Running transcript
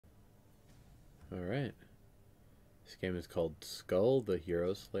Alright. This game is called Skul, the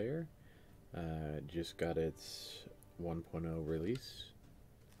Hero Slayer. Just got its 1.0 release.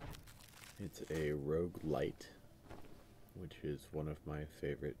 It's a roguelite, which is one of my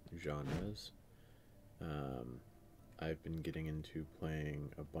favorite genres. I've been getting into playing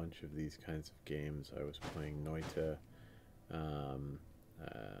a bunch of these kinds of games. I was playing Noita,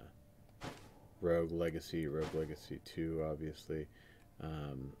 Rogue Legacy 2, obviously.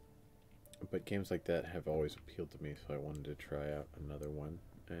 But games like that have always appealed to me, so I wanted to try out another one.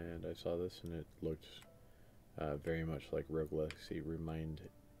 And I saw this, and it looked very much like Rogue Legacy. Reminded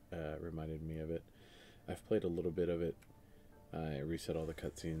me of it. I've played a little bit of it. I reset all the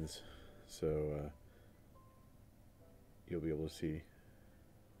cutscenes, so you'll be able to see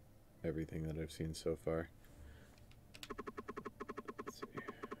everything that I've seen so far. Let's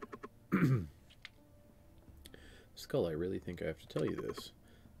see. Skul, I really think I have to tell you this.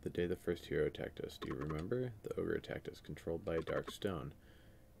 The day the first hero attacked us, do you remember? The ogre attacked us, controlled by a dark stone.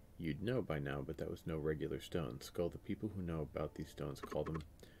 You'd know by now, but that was no regular stone. Skul, the people who know about these stones call them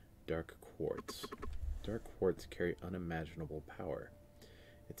dark quartz. Dark quartz carry unimaginable power.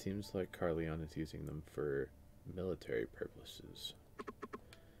 It seems like Caerleon is using them for military purposes.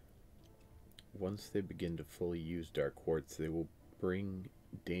 Once they begin to fully use dark quartz, they will bring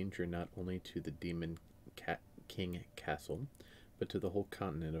danger not only to the demon king castle, but to the whole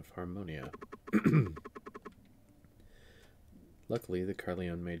continent of Harmonia. Luckily, the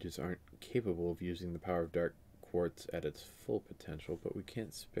Caerleon mages aren't capable of using the power of dark quartz at its full potential, but we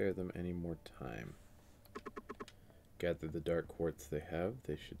can't spare them any more time. Gather the dark quartz they have.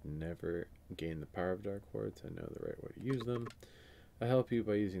 They should never gain the power of dark quartz. I know the right way to use them. I'll help you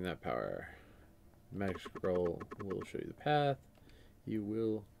by using that power. Magic scroll will show you the path. You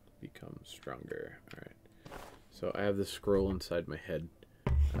will become stronger. Alright. So I have this scroll inside my head.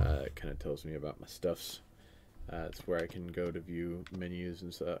 It kind of tells me about my stuffs. It's where I can go to view menus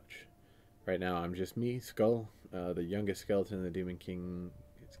and such. Right now I'm just me, Skul, the youngest skeleton in the Demon King's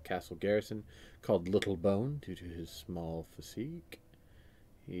castle garrison, called Little Bone due to his small physique.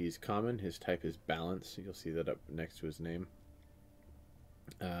 He's common. His type is balance. You'll see that up next to his name.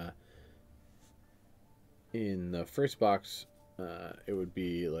 In the first box, it would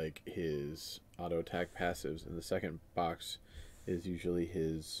be like his auto attack passives, and the second box is usually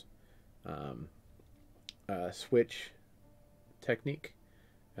his switch technique,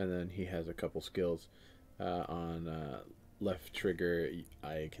 and then he has a couple skills. On left trigger,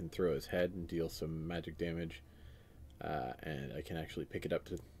 I can throw his head and deal some magic damage, and I can actually pick it up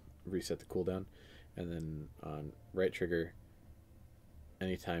to reset the cooldown. And then on right trigger,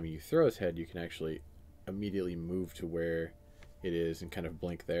 anytime you throw his head, you can actually immediately move to where it is and kind of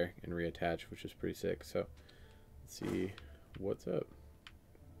blink there and reattach, which is pretty sick. So let's see what's up.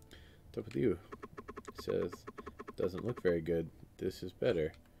 What's up with you? He says, doesn't look very good. This is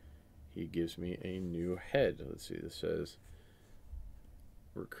better. He gives me a new head. Let's see, this says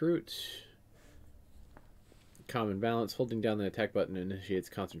recruit. Common balance. Holding down the attack button initiates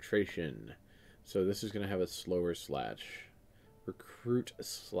concentration. So this is going to have a slower slash. Recruit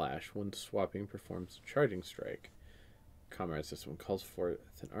slash. When swapping, performs charging strike. Comrade system calls for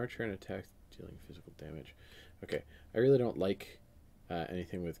an archer and attacks dealing physical damage. Okay, I really don't like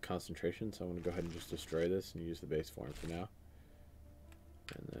anything with concentration, so I'm going to go ahead and just destroy this and use the base form for now.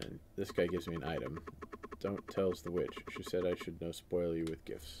 And then this guy gives me an item. Don't tells the witch. She said I should no spoil you with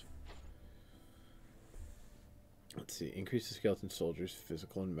gifts. Let's see. Increase the skeleton soldier's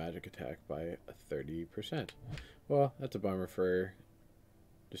physical and magic attack by 30%. Well, that's a bummer for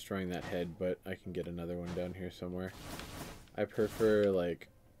destroying that head, but I can get another one down here somewhere. I prefer, like,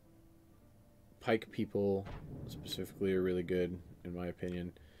 pike people specifically are really good, in my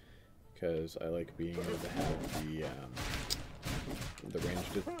opinion, because I like being able to have the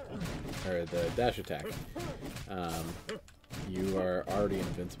ranged, or the dash attack. You are already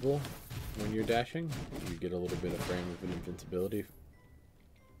invincible when you're dashing. You get a little bit of frame of an invincibility.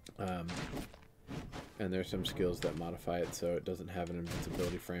 And there's some skills that modify it so it doesn't have an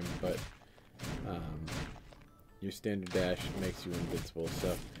invincibility frame, but your standard dash makes you invincible,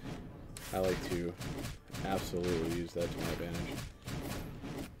 so I like to absolutely use that to my advantage.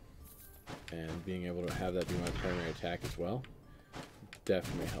 And being able to have that be my primary attack as well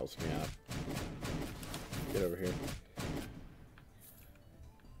definitely helps me out. Get over here.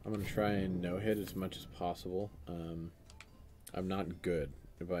 I'm going to try and no-hit as much as possible. I'm not good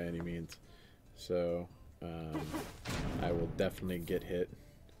by any means, so I will definitely get hit,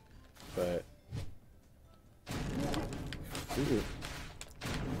 but ooh,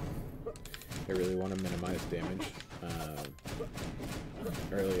 I really want to minimize damage.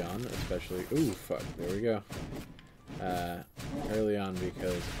 early on, especially. Ooh, fuck! There we go. Early on,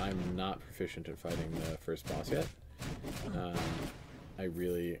 because I'm not proficient at fighting the first boss yet.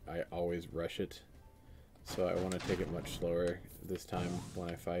 I always rush it, so I want to take it much slower this time when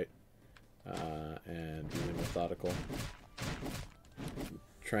I fight, and be methodical.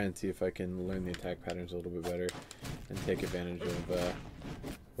 Try and see if I can learn the attack patterns a little bit better and take advantage of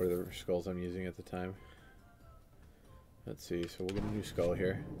what are the skulls I'm using at the time. Let's see, so we'll get a new skull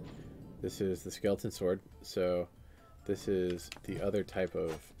here. This is the skeleton sword, so this is the other type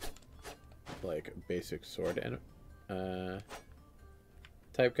of, like, basic sword and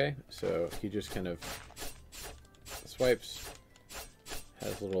type guy. So he just kind of swipes,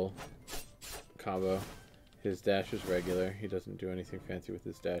 has a little combo. His dash is regular. He doesn't do anything fancy with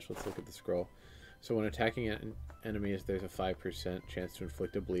his dash. Let's look at the scroll. So when attacking enemies, there's a 5% chance to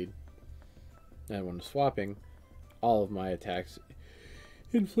inflict a bleed. And when swapping, all of my attacks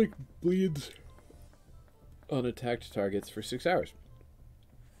inflict bleeds on attacked targets for 6 hours.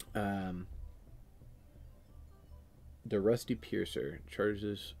 The Rusty Piercer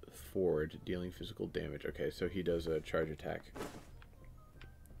charges forward, dealing physical damage. Okay, so he does a charge attack.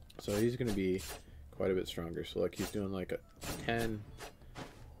 So he's going to be quite a bit stronger. So like he's doing like a 10.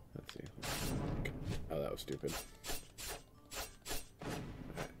 Let's see. Oh, that was stupid.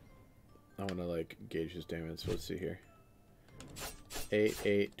 Right. I want to like gauge his damage. So let's see here. 8,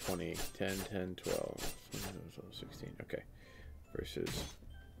 8, 20, 10, 10, 12, 16. Okay. Versus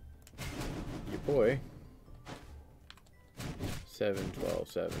your boy. 7,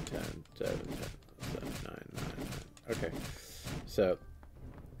 12, 7, 10, 7, 10, 7, 9, 9, 9. Okay. So,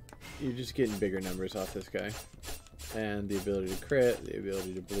 you're just getting bigger numbers off this guy. And the ability to crit, the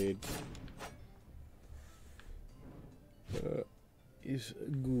ability to bleed. Is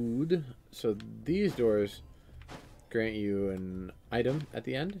good. So, these doors grant you an item at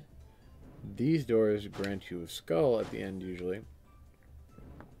the end. These doors grant you a skull at the end, usually.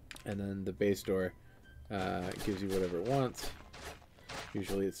 And then the base door gives you whatever it wants.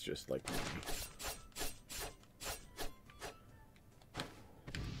 Usually it's just like money.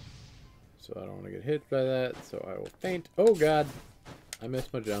 So I don't want to get hit by that, so I will faint. Oh god! I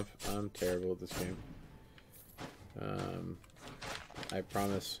missed my jump. I'm terrible at this game. I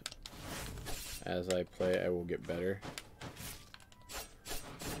promise as I play I will get better.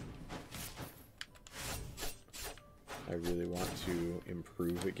 I really want to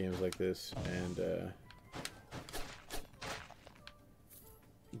improve at games like this and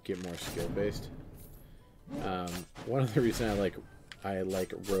get more skill based. One of the reasons I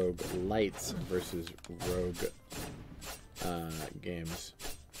like rogue lights versus rogue games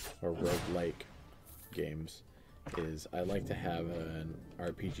or roguelike games is I like to have an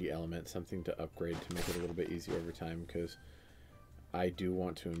RPG element, something to upgrade to make it a little bit easier over time, because I do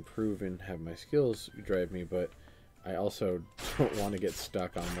want to improve and have my skills drive me, but I also don't want to get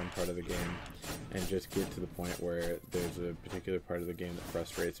stuck on one part of the game and just get to the point where there's a particular part of the game that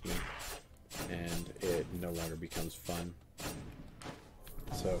frustrates me and it no longer becomes fun.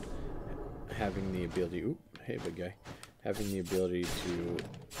 So having the ability, oop, hey big guy, having the ability to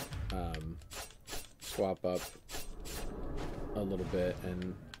swap up a little bit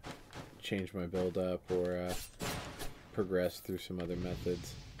and change my build up or progress through some other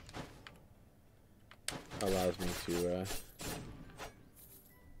methods allows me to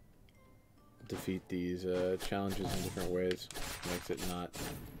defeat these challenges in different ways. Makes it not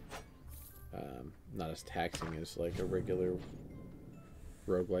as taxing as like a regular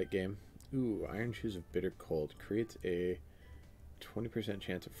roguelike game. Ooh, Iron Shoes of Bitter Cold creates a 20%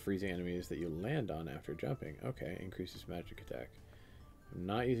 chance of freezing enemies that you land on after jumping. Okay, increases magic attack. I'm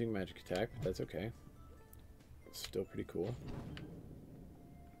not using magic attack, but that's okay. It's still pretty cool.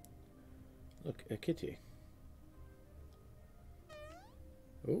 Look, a kitty.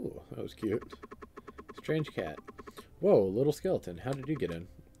 Ooh, that was cute. Strange cat. Whoa, little skeleton. How did you get in?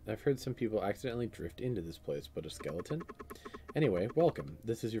 I've heard some people accidentally drift into this place, but a skeleton? Anyway, welcome.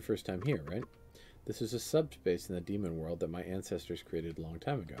 This is your first time here, right? This is a subspace in the demon world that my ancestors created a long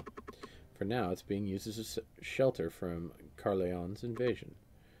time ago. For now, it's being used as a shelter from Caerleon's invasion.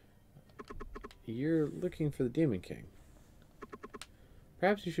 You're looking for the Demon King.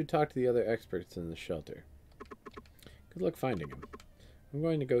 Perhaps you should talk to the other experts in the shelter. Good luck finding him. I'm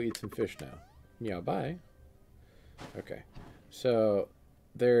going to go eat some fish now. Yeah, bye. Okay. So,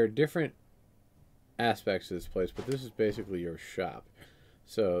 there are different aspects to this place, but this is basically your shop.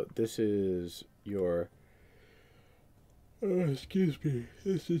 So, this is your... excuse me.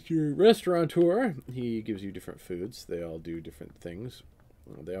 This is your restaurateur. He gives you different foods. They all do different things.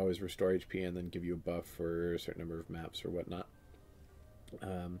 They always restore HP and then give you a buff for a certain number of maps or whatnot.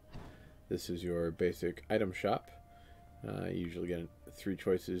 This is your basic item shop. You usually get 3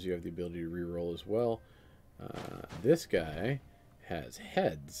 choices. You have the ability to reroll as well. This guy has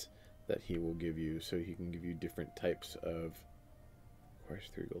heads that he will give you, so he can give you different types of. Requires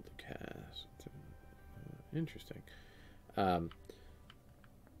 3 gold to cast. Interesting.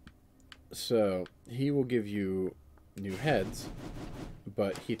 So he will give you new heads,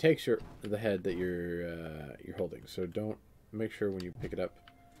 but he takes the head that you're holding. So make sure when you pick it up,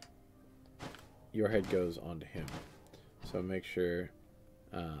 your head goes onto him. So make sure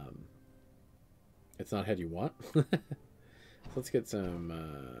it's not head you want. So let's get some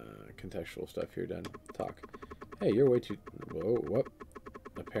contextual stuff here done. Talk. Hey, you're way too. Whoa, whoop.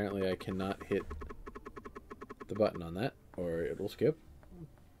 Apparently, I cannot hit the button on that, or it'll skip.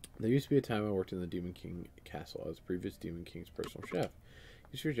 There used to be a time I worked in the Demon King castle. I was the previous Demon King's personal chef.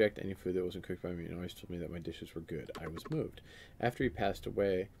 He used to reject any food that wasn't cooked by me and always told me that my dishes were good. I was moved. After he passed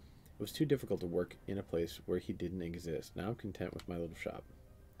away, it was too difficult to work in a place where he didn't exist. Now I'm content with my little shop.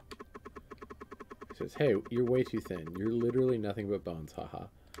 He says, hey, you're way too thin. You're literally nothing but bones, haha.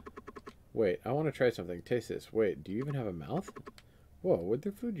 Wait, I want to try something. Taste this. Wait, do you even have a mouth? Whoa, where'd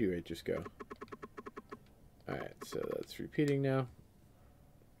the food you ate just go? Alright, so that's repeating now.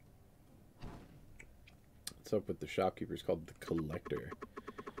 What's up with the shopkeeper? He's called the Collector.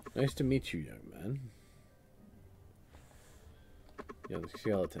 Nice to meet you, young man. Young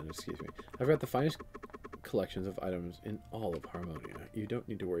skeleton, excuse me. I've got the finest collections of items in all of Harmonia. You don't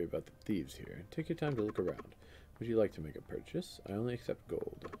need to worry about the thieves here. Take your time to look around. Would you like to make a purchase? I only accept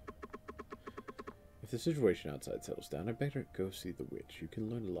gold. If the situation outside settles down, I better go see the witch. You can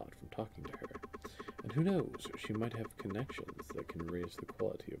learn a lot from talking to her. And who knows, she might have connections that can raise the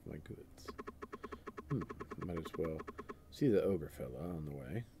quality of my goods. Might as well see the ogre fella on the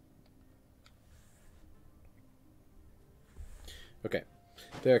way. Okay,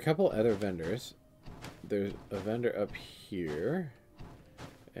 there are a couple other vendors. There's a vendor up here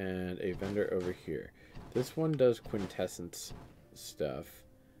and a vendor over here. This one does quintessence stuff,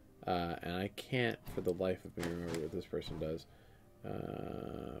 and I can't for the life of me remember what this person does,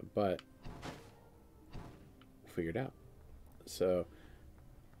 but we'll figure it out. So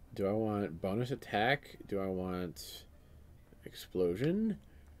do I want bonus attack? Do I want explosion?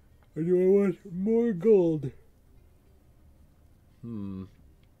 Or do I want more gold?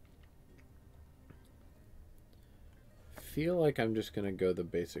 Feel like I'm just gonna go the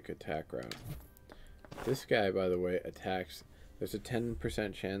basic attack route. This guy, by the way, attacks. There's a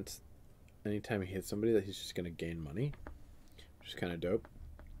 10% chance anytime he hits somebody that he's just gonna gain money, which is kind of dope.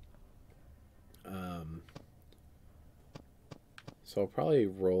 So I'll probably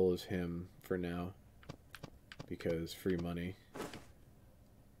roll as him for now because free money.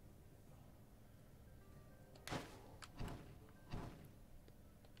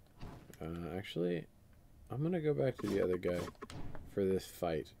 Actually, I'm gonna go back to the other guy for this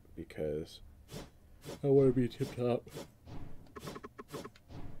fight because I want to be tip top.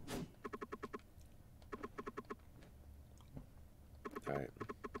 Alright.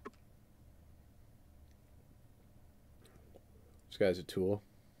 This guy's a tool.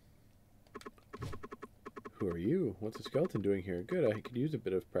 Who are you? What's a skeleton doing here? Good, I could use a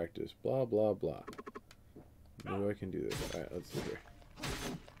bit of practice. Blah, blah, blah. Maybe I can do this. Alright, let's see here.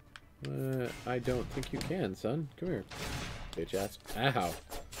 I don't think you can, son. Come here. Bitch ass. Ow.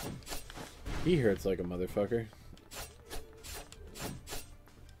 He hurts like a motherfucker.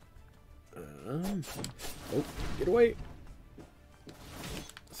 Oh, get away.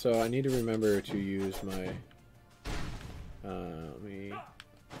 So I need to remember to use my... let me...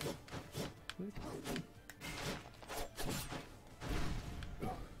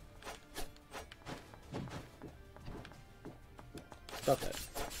 Stop that.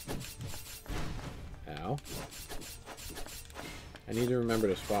 Ow. I need to remember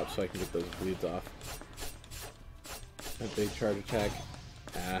to swap so I can get those bleeds off. That big charge attack.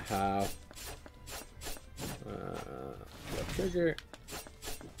 Ow. Left trigger.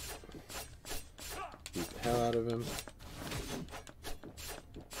 Beat the hell out of him.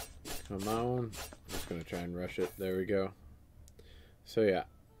 Come on. I'm just going to try and rush it. There we go. So yeah,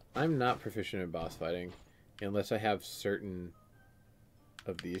 I'm not proficient in boss fighting unless I have certain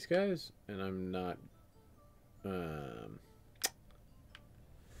of these guys, and I'm not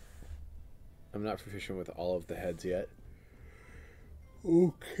proficient with all of the heads yet.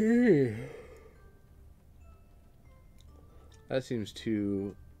 Okay. That seems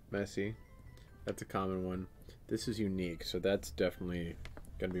too messy. That's a common one. This is unique, so that's definitely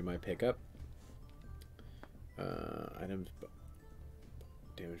gonna be my pickup. Items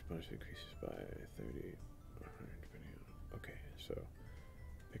damage bonus increases by 30 or 100 depending on. Okay, so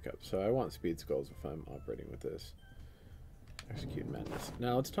pick up. So I want speed skulls if I'm operating with this. Execute madness.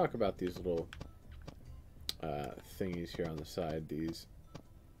 Now let's talk about these little thingies here on the side. These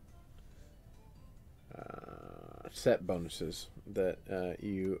set bonuses that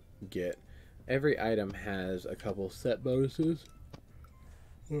you get. Every item has a couple set bonuses.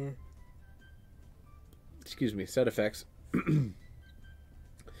 Excuse me, set effects.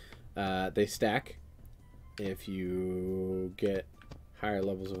 They stack. If you get higher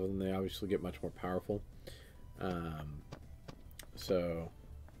levels of them, they obviously get much more powerful. So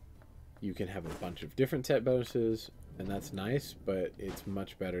you can have a bunch of different set bonuses, and that's nice, but it's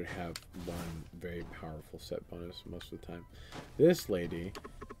much better to have one very powerful set bonus most of the time. This lady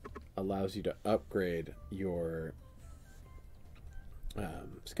allows you to upgrade your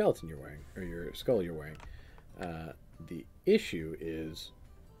skeleton you're wearing, or your skull you're wearing. The issue is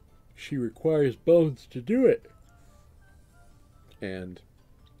she requires bones to do it, and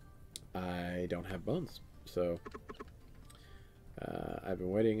I don't have bones, so I've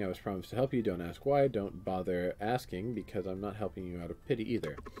been waiting. I was promised to help you. Don't ask why. Don't bother asking, because I'm not helping you out of pity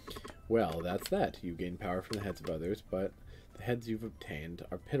either. Well, that's that. You gain power from the heads of others, but the heads you've obtained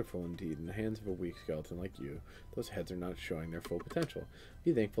are pitiful indeed in the hands of a weak skeleton like you. Those heads are not showing their full potential.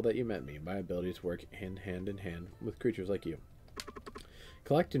 Be thankful that you met me. My abilities work hand in hand with creatures like you.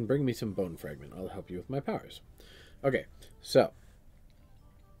 Collect and bring me some bone fragment. I'll help you with my powers. Okay, so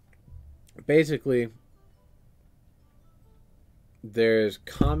basically there's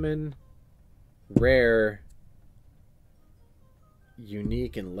common, rare,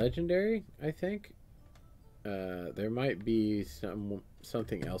 unique, and legendary, I think. There might be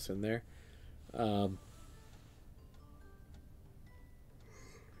something else in there.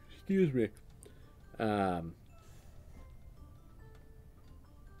 Excuse me.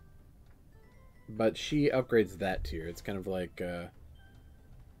 But she upgrades that tier. It's kind of like, you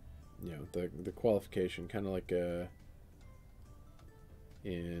know, the qualification, kind of like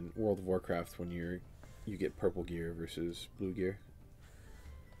in World of Warcraft when you get purple gear versus blue gear.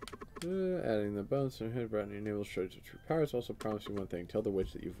 Adding the bones to her head brought in your naval shows your true powers. Also promise you one thing. Tell the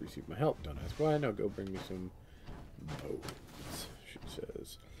witch that you've received my help. Don't ask why. Now go bring me some bones, she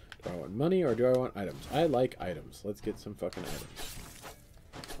says. Do I want money or do I want items? I like items. Let's get some fucking items.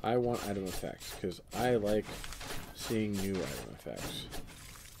 I want item effects because I like seeing new item effects.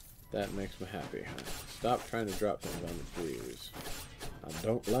 That makes me happy. Stop trying to drop things on me, please. I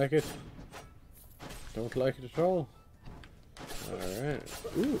don't like it. Don't like it at all. Alright.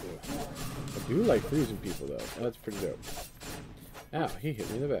 Ooh. I do like freezing people, though. That's pretty dope. Ow, he hit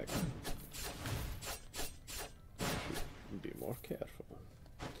me in the back. Be more careful.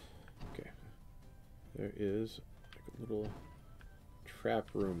 Okay. There is like a little trap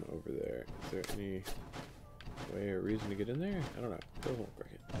room over there. Is there any way or reason to get in there? I don't know. Those won't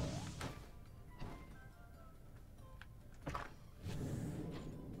break it.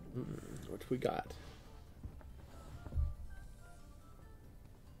 What we got?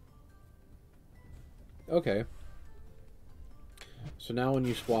 Okay. So now when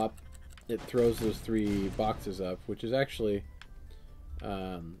you swap, it throws those 3 boxes up, which is actually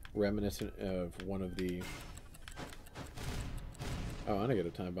reminiscent of one of the... Oh, and I get a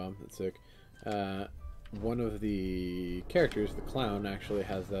time bomb. That's sick. One of the characters, the clown, actually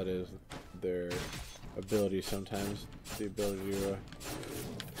has that as their ability sometimes. The ability to...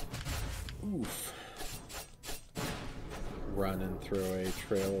 oof. Run and throw a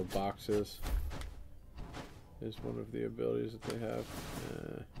trail of boxes. Is one of the abilities that they have.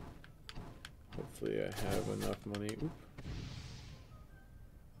 Hopefully I have enough money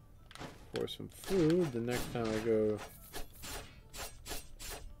for some food the next time I go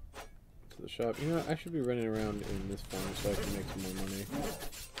to the shop. You know what? I should be running around in this farm so I can make some more money.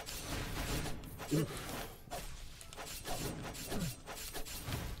 Oof.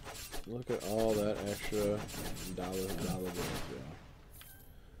 Look at all that extra dollar bills.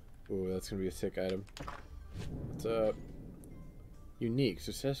 Ooh, that's gonna be a sick item. What's up? Unique.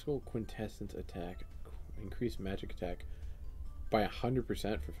 Successful quintessence attack. Increased magic attack by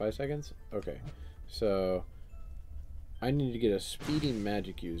 100% for 5 seconds? Okay. So, I need to get a speedy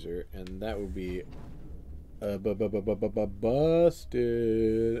magic user, and that would be...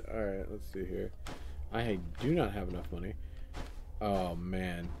 busted. Alright, let's see here. I do not have enough money. Oh,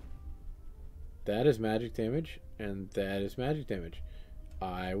 man. That is magic damage, and that is magic damage.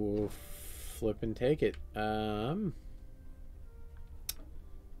 I will flip and take it. I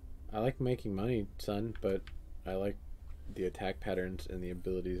like making money, son, but I like the attack patterns and the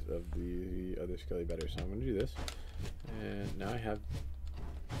abilities of the other Skelly better. So I'm going to do this. And now I have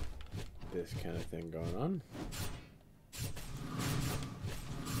this kind of thing going on.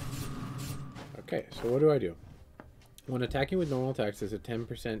 Okay, so what do I do? When attacking with normal attacks, there's a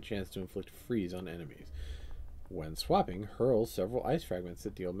 10% chance to inflict freeze on enemies. When swapping, hurl several ice fragments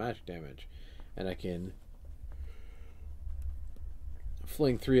that deal magic damage. And I can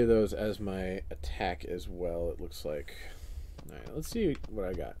fling 3 of those as my attack as well, it looks like. Alright, let's see what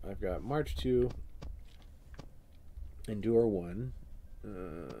I got. I've got March 2, Endure 1.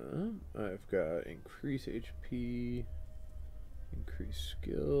 I've got Increase HP, Increase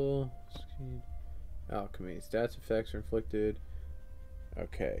Skill, Alchemy. Stats effects are inflicted.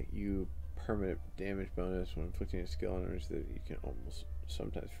 Okay, you permanent damage bonus when inflicting a skill on enemies that you can almost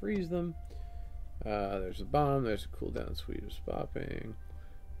sometimes freeze them. There's a bomb. There's a cooldown suite of swapping.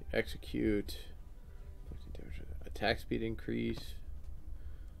 Execute. Attack speed increase.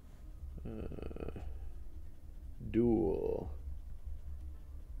 Duel.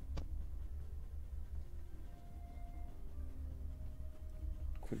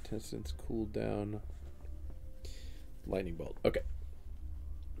 Quintessence cooldown. Lightning bolt. Okay.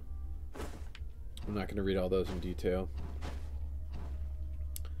 I'm not going to read all those in detail.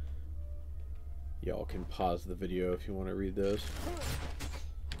 Y'all can pause the video if you want to read those.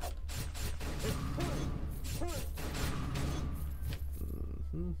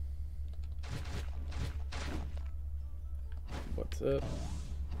 What's up?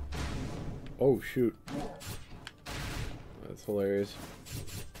 Oh, shoot. That's hilarious.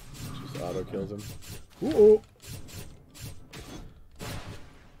 Just auto kills him. Ooh!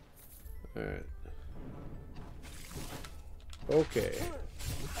 Alright. Okay.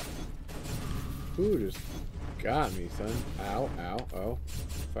 Ooh, just got me, son. Ow, ow, oh.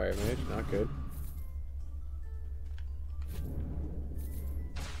 Fire mage, not good.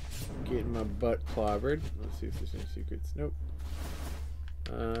 Getting my butt clobbered. Let's see if there's any secrets. Nope.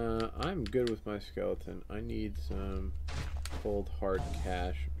 I'm good with my skeleton. I need some cold hard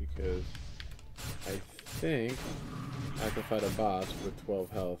cash because I think I can fight a boss with 12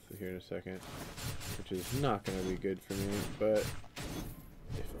 health here in a second, which is not going to be good for me, but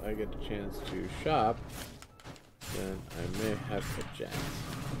if I get the chance to shop, then I may have a chance.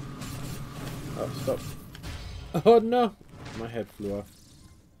 Oh, stop. Oh no! My head flew off.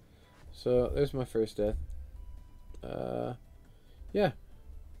 So, there's my first death. Yeah.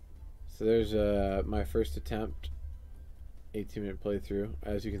 So there's my first attempt, 18-minute playthrough.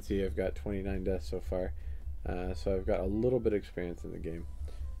 As you can see, I've got 29 deaths so far. So I've got a little bit of experience in the game.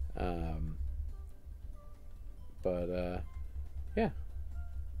 Yeah.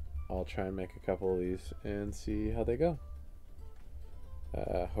 I'll try and make a couple of these and see how they go.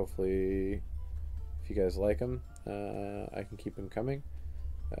 Hopefully, if you guys like them, I can keep them coming.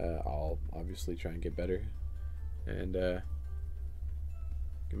 I'll obviously try and get better. And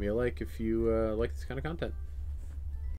give me a like if you like this kind of content.